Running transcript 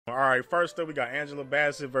All right, first up we got Angela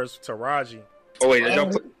Bassett versus Taraji. Oh wait,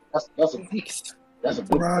 That's a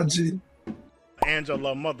Taraji.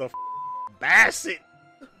 Angela Bassett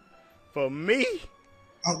for me.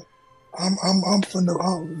 I'm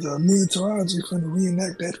finna me and Taraji finna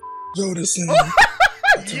reenact that Yoda scene.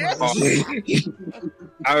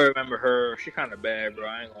 I remember her. She kind of bad, bro.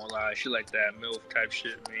 I ain't gonna lie. She like that MILF type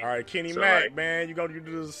shit. Man. All right, Kenny Mac, man, you gonna do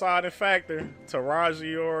the deciding factor: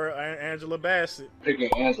 Taraji or Angela Bassett?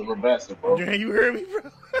 Picking Angela Bassett, bro. You heard me,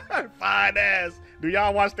 bro? Fine ass. Do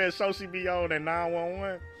y'all watch that show she be on at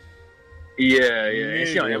 911? Yeah.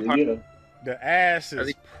 She on Empire. Yeah. The ass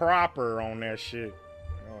is proper on that shit.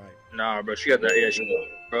 Like, nah, bro. She got that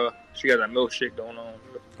bro. She got that MILF shit going on,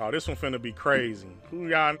 bro. Oh, this one finna be crazy. Who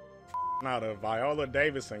y'all out of Viola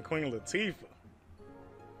Davis and Queen Latifah?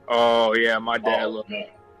 Oh yeah, my dad look,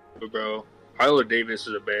 bro. Viola Davis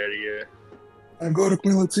is a baddie, And go to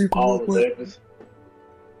Queen Latifah real quick. Davis.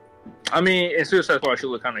 I mean, in Suicide Squad, she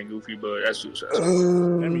look kind of goofy, but that's Suicide Squad.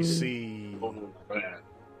 Let me see. Oh,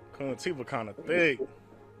 Queen Latifah kind of thick.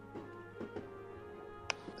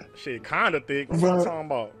 Shit, kind of thick. What you talking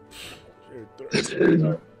about?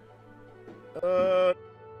 Shit,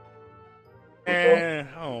 man,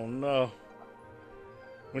 I don't know.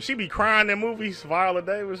 When she be crying in movies, Viola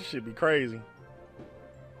Davis, shit be crazy.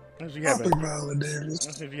 If you having Viola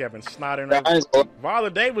Davis. If you having snot in her.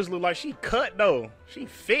 Viola Davis look like she cut though. She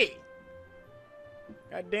fit.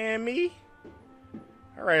 Goddamn me.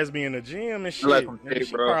 Her ass be in the gym and shit. Like thick,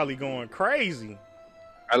 she bro. probably going crazy.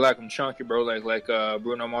 I like them chunky, bro. Like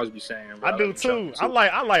Bruno Mars be saying. Bro. I do too. I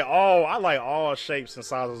like all shapes and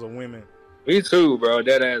sizes of women. Me too, bro.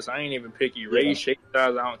 That ass. I ain't even picky. Raise, shape,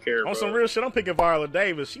 size. I don't care. On some real shit, I'm picking Viola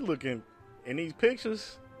Davis. She looking in these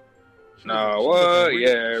pictures. She what?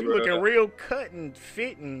 Yeah, she bro. looking real cut and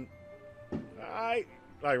fit and alright,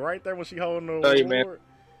 like right there when she holding the Tell you, award.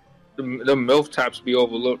 Man, the MILF types be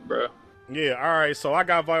overlooked, bro. Yeah. All right. So I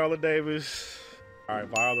got Viola Davis. All right,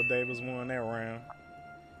 Viola Davis won that round.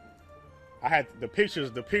 I had the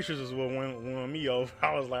pictures. The pictures is what won me over.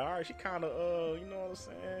 I was like, all right, she kind of, you know what I'm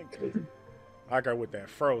saying? I got with that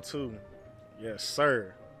fro too. Yes,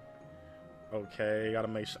 sir. Okay, gotta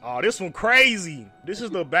make sure. Oh, this one crazy. This is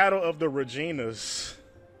the battle of the Reginas.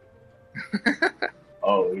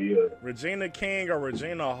 Oh yeah. Regina King or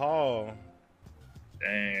Regina Hall?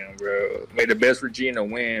 Damn, bro. May the best Regina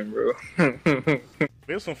win, bro.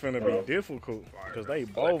 This one finna be difficult because they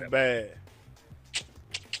both bad.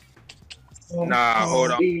 Nah,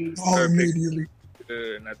 hold on. Hall immediately.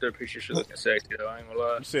 And that third picture she looking sexy though. I ain't gonna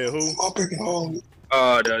lie. You said who? I'm picking Hall.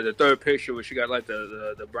 The third picture where she got like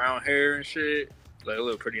the brown hair and shit. Like it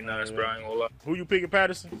look pretty nice, bro. I ain't gonna lie. Who you picking,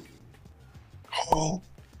 Patterson? Hall.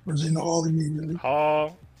 Regina Hall immediately.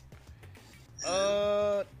 Hall.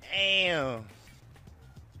 Damn.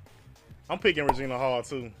 I'm picking Regina Hall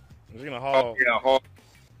too. Regina Hall. Oh, yeah, Hall.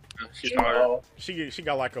 She's hard. She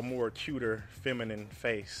got like a more cuter, feminine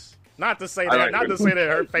face. Not to say that. Not to say that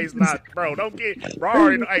her face not, bro. Don't get,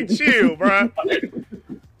 bro. Hey, chill, bro.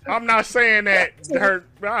 I'm not saying that her.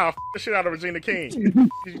 F the shit out of Regina King.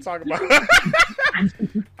 What you talking about?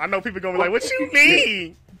 I know people gonna be like, "What you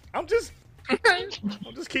mean?" I'm just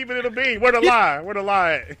keeping it a bean. Where the lie? Where the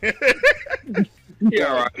lie? Yeah,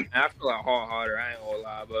 all right. I feel like Hall harder. I ain't gonna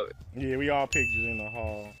lie, but yeah, we all picked Regina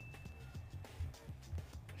Hall.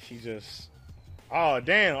 She just. Oh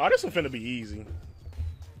damn! Oh, this one finna be easy.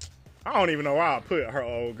 I don't even know why I put her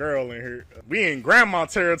old girl in here. We in grandma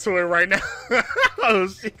territory right now. Oh,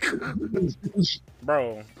 shit.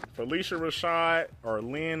 Bro, Felicia Rashad or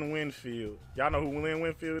Lynn Winfield. Y'all know who Lynn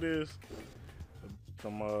Winfield is?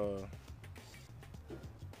 From A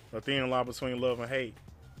Thin Line Between Love and Hate.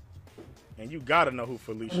 And you gotta know who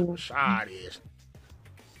Felicia Rashad is.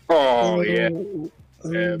 oh yeah.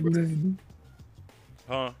 Lynn.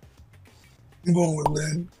 Huh? I'm going with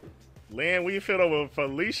Lynn. Lynn Winfield over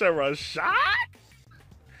Felicia Rashad?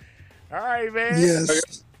 All right, man.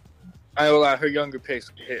 Yes. I ain't gonna lie. Her younger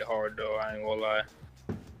picks hit hard though. I ain't gonna lie.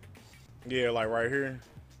 Yeah, like right here.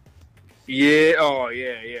 Yeah. Oh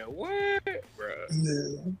yeah. What, bro?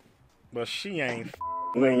 Yeah. But she ain't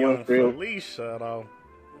Lynn young Winfield. Felicia though.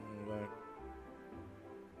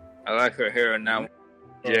 I like her hair now.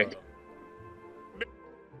 Jacket.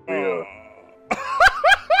 Yeah.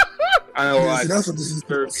 I know, Yeah, like, see, that's what this is.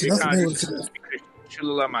 her, See, it that's kinda, military. she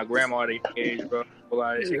look like my grandma at the age, bro.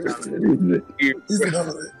 Like, she He's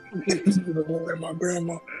gonna look like my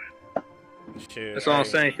grandma. Shit, that's all I'm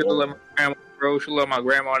saying. She look like my grandma, bro. She look like my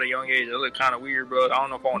grandma at a young age. That look kind of weird, bro. I don't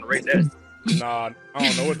know if I want to rate that. Nah, I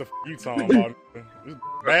don't know what the you talking about. It's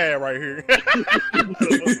bad right here.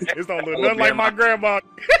 This don't look nothing like my grandma.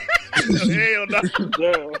 Hell no.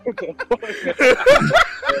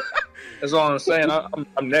 That's all I'm saying.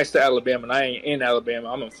 I'm next to Alabama, and I ain't in Alabama.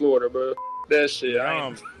 I'm in Florida, bro. That shit.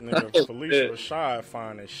 Nigga, Felicia Rashad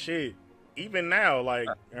fine as shit. Even now, like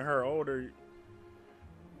in her older.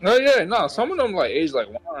 No, yeah, no. Some of them like age like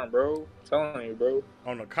wine, bro. I'm telling you, bro.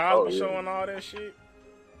 On the Cosby show and all that shit.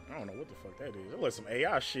 I don't know what the fuck that is. It was some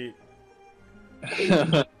AI shit.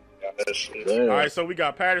 Yeah, that shit. All right, so we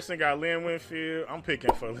got Patterson, got Lynn Winfield. I'm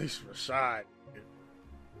picking Felicia Rashad.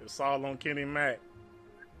 It's all on Kenny Mack.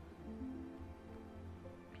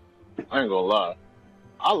 I ain't gonna lie.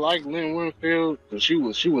 I like Lynn Winfield because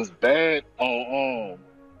she was bad on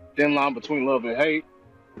Thin Line Between Love and Hate.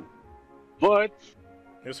 But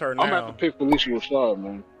It's her now. I'm gonna have to pick Felicia Rashad,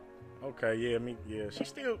 man. Okay, yeah. She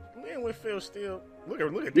still Lynn Winfield still. Look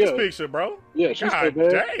at this picture, bro. Yeah, she's God still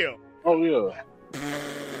bad. damn. Oh yeah.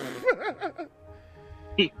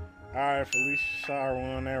 All right, Felicia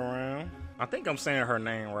Rashad won that round. I think I'm saying her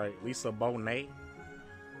name right. Lisa Bonet.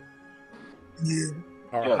 Yeah.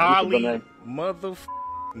 Or Yeah, Holly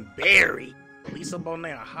motherfucking Berry. Lisa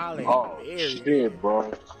Bonet or Holly Oh Berry. shit,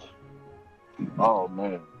 bro. Oh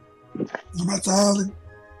man. Go back to Holly.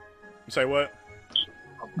 You say what?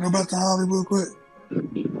 Go back to Holly real quick.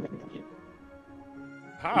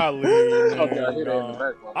 Holly. Okay, I hear that in the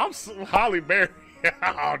background. I'm Holly Berry.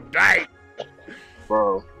 Oh, dang.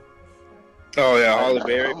 Bro. Oh yeah, Holly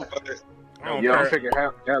Berry. I don't Yeah, I'm care. picking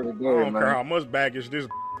Halle I Berry, don't care man. how much baggage this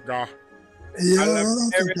got. Yeah, I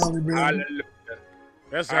don't think Holly Berry. Hallelujah.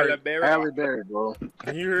 That's Halle her. Berry. Halle Berry, bro.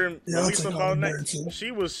 Can you hear him? Yeah, I'll Lisa take Holly Berry, Bonet. too.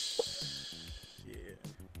 She was. Yeah.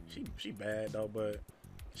 She bad, though, but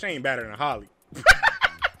she ain't better than Holly.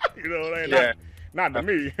 You know what I mean? Yeah. Not to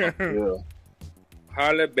me. Yeah.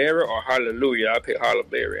 Halle Berry or Hallelujah? I pick Halle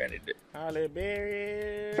Berry any day. Holly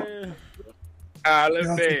Berry. Halle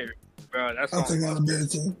Yeah, Berry, bro. That's I'll on take Holly Berry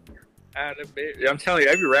too. Halle Berry. I'm telling you,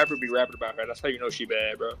 every rapper be rapping about her. That's how you know she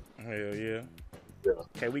bad, bro. Hell yeah. Yeah.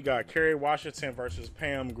 Okay, we got Kerry Washington versus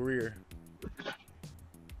Pam Grier.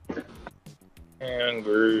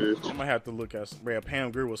 Angry. I'm gonna have to look at. Bro,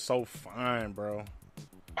 Pam Grier was so fine, bro.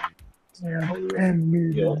 Yeah, and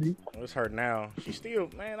me, Yeah. baby. It's her now. She still,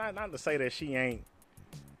 man. Not to say that she ain't,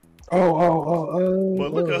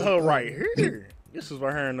 but look at her right here. This is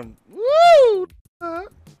where her and them. Woo!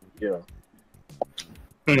 Yeah.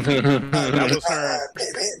 That was her.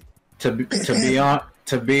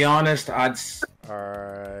 To be honest, All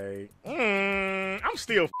right. I'm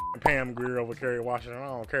still Pam Grier over Kerry Washington. I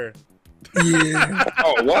don't care. Yeah.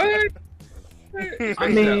 Oh, what? I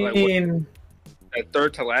mean, That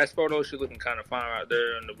third to last photo, she looking kind of fine out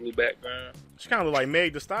there in the blue background. She kind of looked like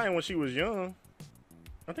Meg Thee Stallion when she was young.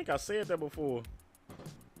 I think I said that before.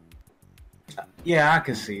 yeah, I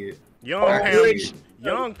can see it.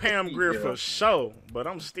 Young Pam Grier for sure, but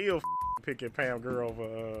I'm still picking Pam Grier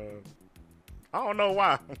over. I don't know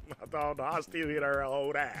why. I don't know. I still hit her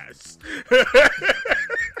old ass.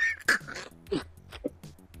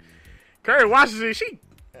 Kerry Washington, she.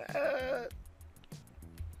 I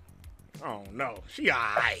don't know. She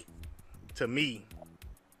alright to me.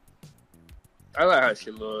 I like how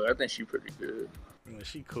she look. I think she pretty good. Yeah,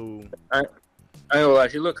 she cool. I ain't gonna lie,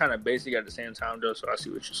 she look kind of basic at the same time though. So I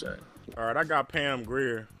see what you're saying. All right, I got Pam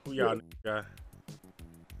Grier. Who y'all got?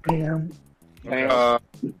 Damn. Okay.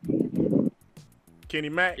 Kenny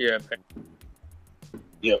Mack. Yeah.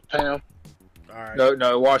 Yeah, Pam. All right.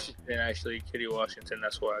 No, Washington actually. Kitty Washington.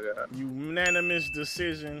 That's what I got. Unanimous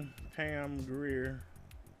decision. Pam Grier.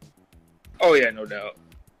 Oh yeah, no doubt.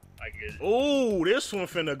 I get it. Ooh, this one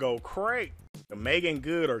finna go crazy. Megan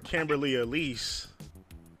Good or Kimberly Elise?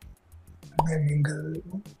 Megan Good.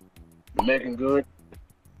 Megan Good.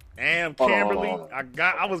 And Hold on, Kimberly. hold on.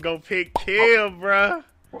 I was gonna pick Kim, bruh.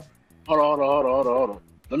 Hold on.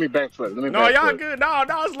 Let me backtrack. No, y'all good. No,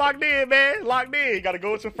 it's locked in, man. Locked in. You gotta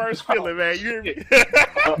go with your first feeling, man. You hear me?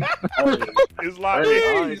 It's locked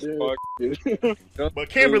in. But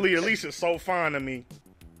Kimberly Elise is so fine to me.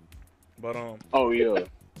 But Oh yeah.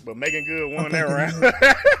 But Megan Good won that round.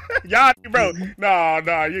 Y'all, bro. Nah,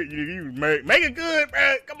 you Megan Good,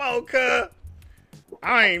 bro. Come on, cuz.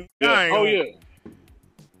 I ain't. Oh yeah.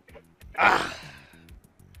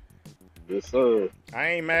 Yes sir. I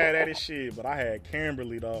ain't mad at his shit, but I had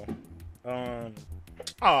Kimberly though. All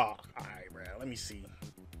right, bro. Let me see.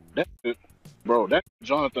 That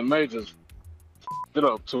Jonathan Majors it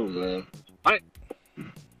up too, man.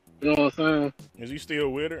 You know what I'm saying? Is he still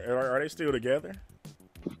with her? Are they still together?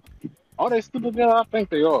 Are they still together? I think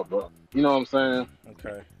they are, bro. You know what I'm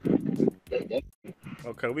Okay. saying?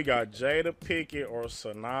 Okay, we got Jada Pinkett or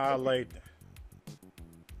Sanaa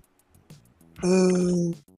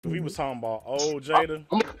Lathan. We was talking about old Jada.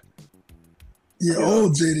 Yeah,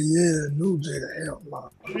 old Jada, yeah, new Jada, hell no.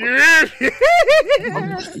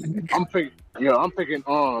 I'm picking. Yeah, I'm picking.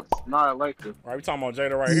 Annihilation. Right, we talking about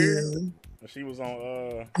Jada right here. She was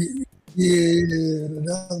on. Yeah,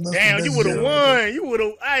 that's Damn, the you best would have Jada won. right there. You would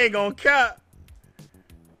have. I ain't gonna cap.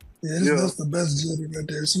 Yeah, that's the best Jada right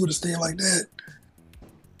there. She would have stayed like that.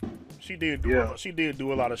 She did. She did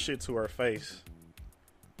do a lot of shit to her face.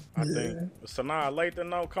 I think. Sanaa Lathan,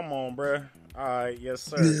 no, come on, bruh. All right, yes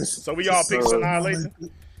sir. Yes, so we all pick Sanaa Lathan.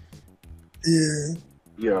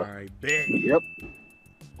 Yeah. All right, bet. Yep.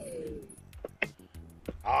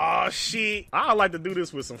 Oh shit! I like to do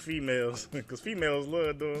this with some females because females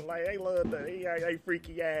love doing like they love that. They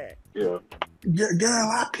freaky ass. Yeah.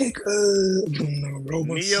 Girl, I pick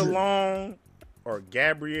Nia Long or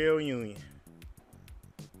Gabrielle Union.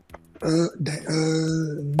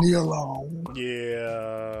 Nia Long.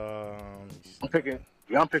 Yeah. I'm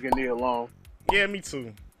picking Nia Long. Yeah, me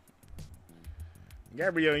too.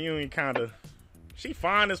 Gabrielle Union she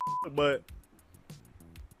fine as but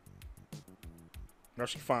no,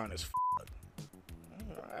 she fine as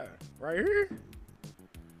right here.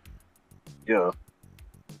 Yeah.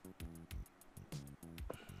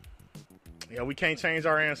 Yeah, we can't change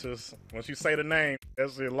our answers. Once you say the name,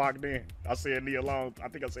 that's it locked in. I said Nia Long. I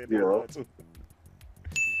think I said Nia Long too.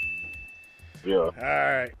 Yeah. All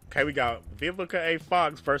right. Okay, we got Vivica A.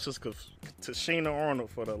 Fox versus Tashina Arnold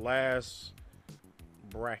for the last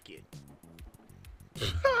bracket.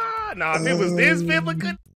 Nah, if it was this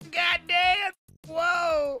Vivica, goddamn,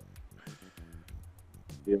 whoa.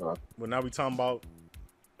 Yeah. But now we talking about,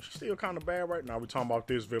 she's still kind of bad right now. We talking about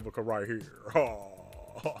this Vivica right here.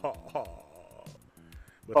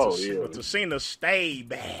 But Tashina stayed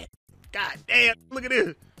bad. God damn, look at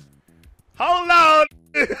this. Hold on.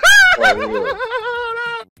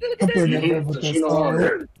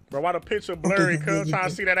 Bro, why the picture blurry, cuz? Trying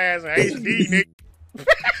to see that ass in HD,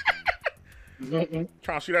 nigga.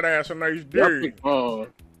 Trying to see that ass in HD.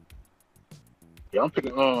 I'm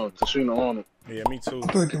picking Tashina Arnold. Yeah, me too. I'm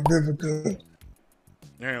picking Vivica.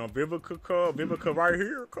 Damn, Vivica right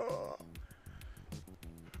here, cuz.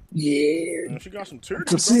 Yeah. She got some titties.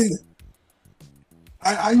 Tashina.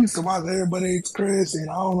 I used to watch Everybody Hates Chris, and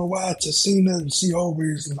I don't know why Tashina, she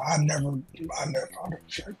always, I never found her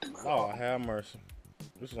attractive. Oh, have mercy.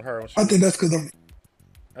 This was her. I think that's because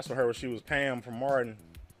that's for her when she was Pam from Martin.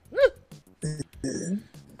 Yeah.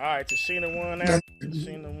 All right, Tashina won that.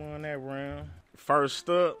 Tashina won that round. First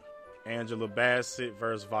up, Angela Bassett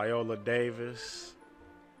versus Viola Davis.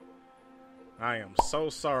 I am so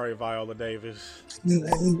sorry, Viola Davis.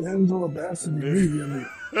 Angela Bassett immediately.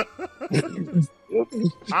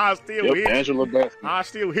 I still hit Angela Bassett. I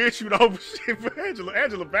still hit you though, shit for Angela.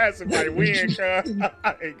 Angela Bassett might win, cuz.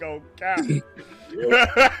 I ain't gonna count.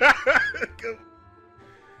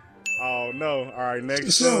 Oh no! All right,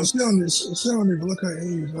 next. She don't even look her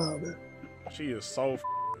age now. She is so.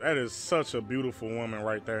 That is such a beautiful woman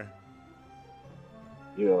right there.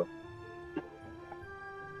 Yeah.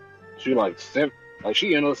 She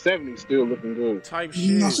she in her 70s still looking good. Type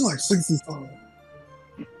shit. No, she like 60 something.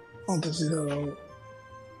 I don't think she that old.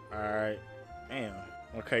 Alright. Damn.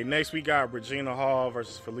 Okay, next we got Regina Hall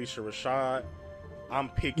versus Felicia Rashad. I'm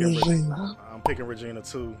picking Regina. I'm picking Regina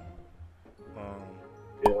too.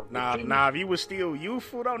 Now if you was still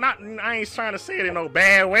youthful though, I ain't trying to say it in no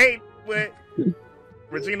bad way, but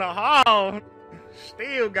Regina Hall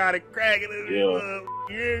still got it cracking in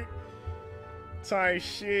the type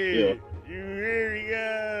shit. You hear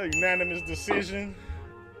me? Unanimous decision.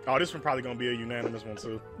 Oh, this one probably gonna be a unanimous one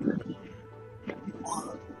too.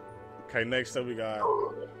 Okay, next up we got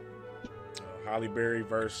Holly Berry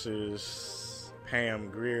versus Pam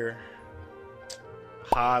Grier.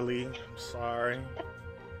 Holly, I'm sorry.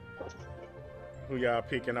 Who y'all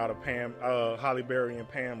picking out of Holly Berry and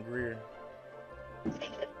Pam Grier?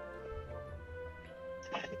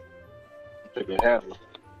 Picking Holly.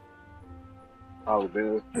 Holly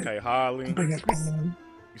Berry. Okay, Holly. Pam.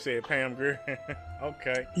 You said Pam Grier?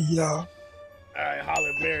 Okay. Yeah. All right,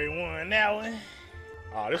 Holly Berry won that one.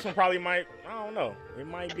 Oh, this one probably might, I don't know. It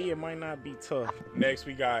might be, it might not be tough. Next,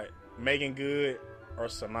 we got Megan Good or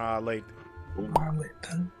Sanaa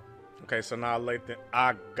Lathan. Okay, Sanaa Lathan.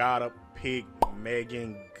 I gotta pick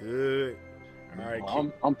Megan Good. All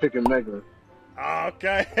right, I'm picking Megan.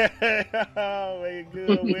 Okay. Megan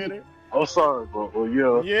Good winner. Oh, sorry, but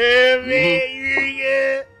yeah. Yeah, man.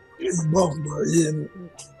 Yeah. It's both, but yeah.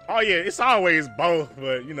 Oh yeah, it's always both,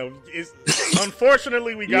 but you know, it's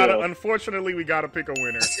unfortunately we gotta pick a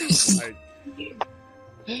winner. Like,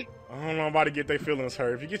 I don't know about to get their feelings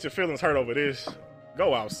hurt. If you get your feelings hurt over this,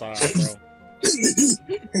 go outside, bro.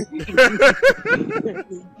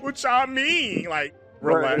 What y'all mean? Like,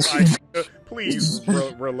 relax. Like, please,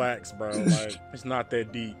 relax, bro. Like, it's not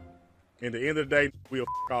that deep. In the end of the day, we'll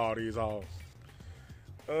f all these off.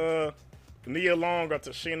 Nia Long or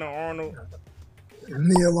Tashina Arnold?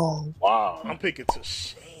 Nia Long. Wow. I'm picking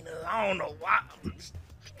Tashina. I don't know why.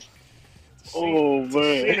 Oh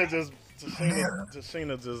man.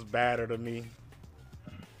 Tashina just better than me.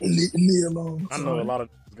 Nia Long. I know a lot of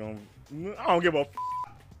gonna. I don't give a.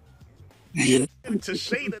 Yeah.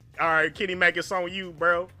 Tashina. All right, Kenny Mac, it's on you,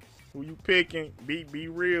 bro. Who you picking? Be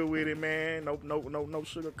real with it, man. No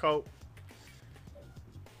sugarcoat.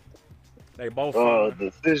 They both fine.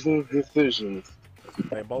 Decisions.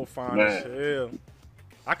 They both fine Man. as hell.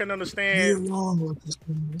 I can understand. Nia Long or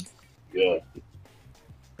Tashina. Yeah.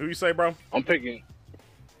 Who you say, bro? I'm picking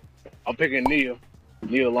Nia.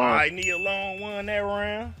 Nia Long. All right, Nia Long won that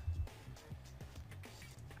round.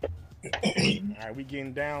 All right, we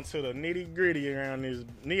getting down to the nitty gritty around this.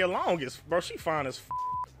 Nia Long is, bro, she fine as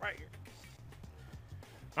right here.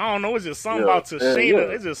 I don't know. It's just something about Tashina.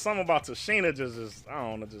 Yeah. It's just something about Tashina. Just I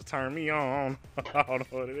don't know. Just turn me on. I don't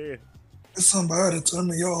know what it is. It's somebody that turned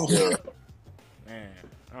me off. Yeah. Man,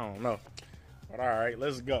 I don't know. But all right,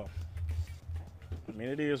 let's go. I mean,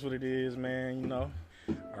 it is what it is, man. You know.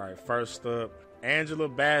 All right, first up, Angela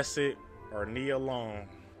Bassett or Nia Long.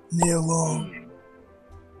 Nia Long.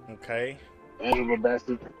 Okay. Angela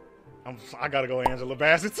Bassett. I gotta go Angela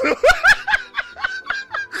Bassett too.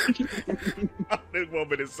 This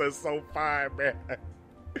woman is so fine, man.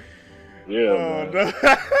 Yeah, man.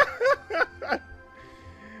 No.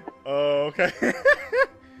 Okay.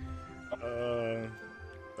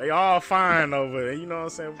 They all fine over there. You know what I'm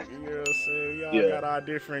saying? You know what I'm saying? We all got our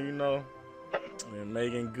different, you know. And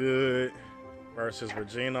Megan Good versus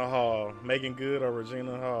Regina Hall. Megan Good or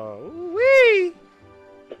Regina Hall? Ooh-wee!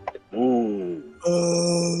 Ooh.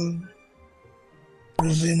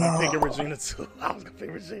 Regina. I'm picking Regina too. I was gonna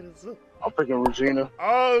pick Regina too. I'm picking Regina.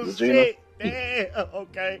 Oh Regina. shit! Damn.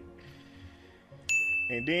 Okay.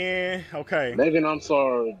 And then Megan, I'm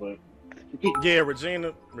sorry, but yeah,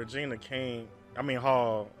 Regina King. I mean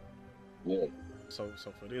Hall. yeah. So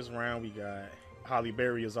for this round we got Holly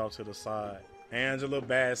Berry is off to the side. Angela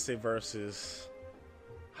Bassett versus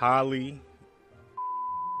Holly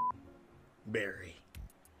Berry.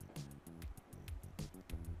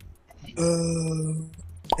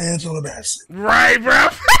 Angela Bassett. Right, bro.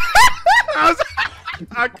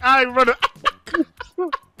 I remember.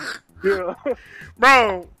 Yeah.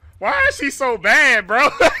 Bro, why is she so bad, bro?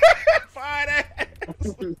 Fine ass.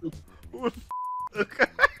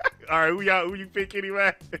 All right, who you pick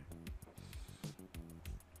anyway?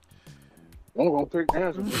 I'm gonna pick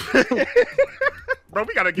Angela. Bro,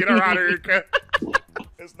 we gotta get her out of here.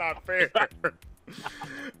 It's not fair.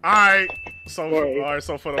 All right,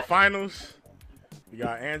 so for the finals, we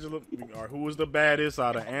got Angela. Or who was the baddest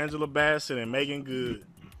out of Angela Bassett and Megan Good?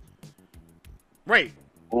 Wait,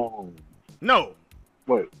 Ooh. no,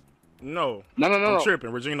 Wait. no, No. I'm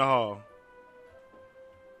tripping. Regina Hall.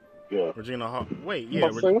 Yeah. Regina Hall. Wait, I'm yeah,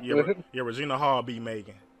 about to say, yeah. Regina Hall beat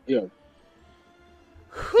Megan. Yeah.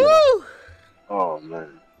 Whew. Oh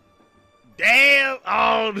man. Damn.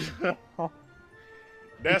 Oh.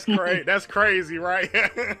 That's crazy. That's crazy, right?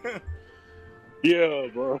 Yeah,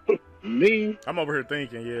 bro. Me? I'm over here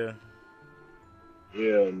thinking, yeah.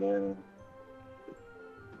 Yeah, man.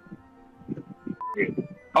 Yeah.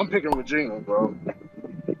 I'm picking Regina, bro.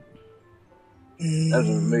 That's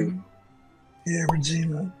just me. Yeah,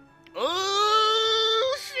 Regina.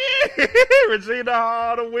 Oh shit! Regina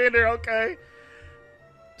Hall, the winner. Okay.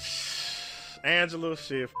 Angela,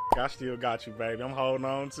 shit. I still got you, baby. I'm holding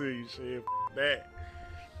on to you, shit. That.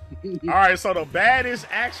 All right, so the baddest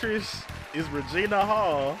actress is Regina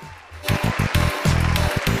Hall.